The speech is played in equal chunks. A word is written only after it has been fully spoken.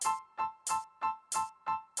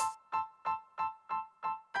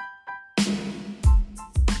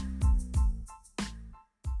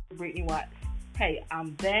Brittany Watts. Hey,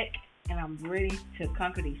 I'm back and I'm ready to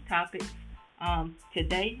conquer these topics.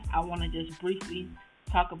 Today, I want to just briefly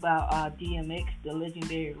talk about DMX, the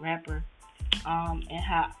legendary rapper, and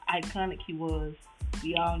how iconic he was.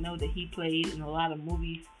 We all know that he played in a lot of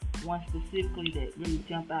movies. One specifically that really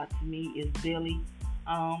jumped out to me is Billy.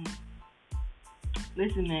 Um,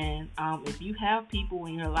 Listen, man, if you have people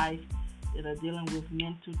in your life that are dealing with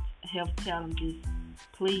mental health challenges,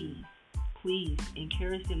 please, please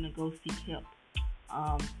encourage them to go seek help.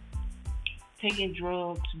 Um, Taking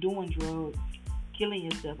drugs, doing drugs, killing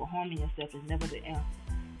yourself, or harming yourself is never the answer.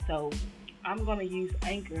 So, I'm going to use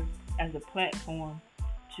Anchor as a platform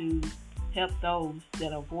to help those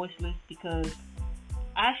that are voiceless because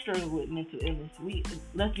I struggle with mental illness.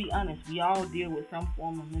 Let's be honest, we all deal with some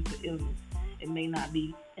form of mental illness. It may not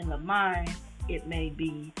be in the mind, it may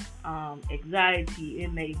be anxiety,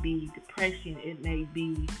 it may be depression, it may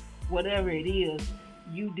be whatever it is.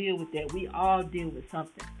 You deal with that. We all deal with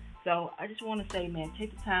something. So I just want to say, man,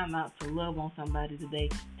 take the time out to love on somebody today.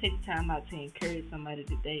 Take the time out to encourage somebody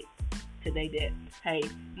today that, hey,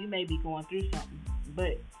 you may be going through something,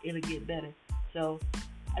 but it'll get better. So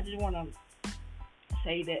I just want to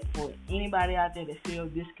say that for anybody out there that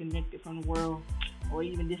feels disconnected from the world or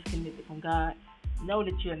even disconnected from God, know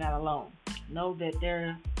that you're not alone. Know that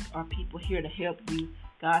there are people here to help you.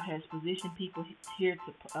 God has positioned people here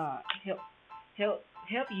to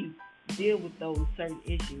help you deal with those certain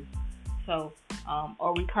issues. So,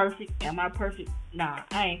 are we perfect? Am I perfect? Nah,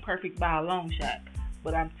 I ain't perfect by a long shot.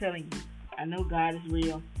 But I'm telling you, I know God is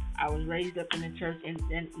real. I was raised up in the church, and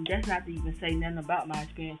that's not to even say nothing about my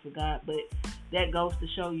experience with God, but that goes to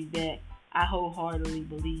show you that I wholeheartedly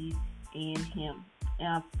believe in Him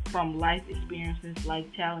from life experiences, life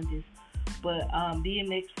challenges. But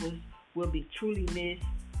DMX will be truly missed,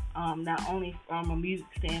 not only from a music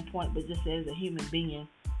standpoint, but just as a human being.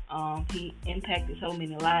 He impacted so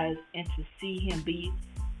many lives, and to see him be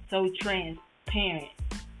so transparent,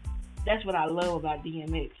 that's what I love about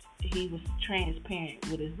DMX. He was transparent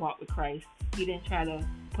with his walk with Christ. He didn't try to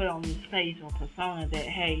put on his face or persona that,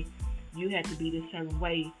 hey, you have to be this certain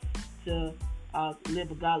way to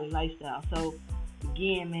live a godly lifestyle. So,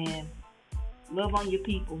 again, man, love on your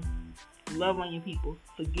people. Love on your people.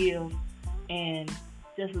 Forgive. And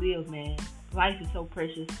just live, man. Life is so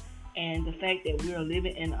precious. And the fact that we are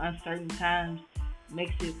living in uncertain times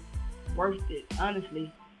makes it worth it,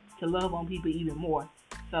 honestly, to love on people even more.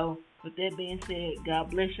 So, with that being said, God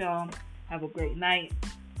bless y'all. Have a great night.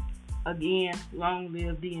 Again, long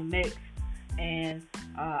live DMX. And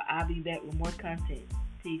I'll be back with more content.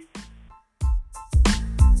 Peace.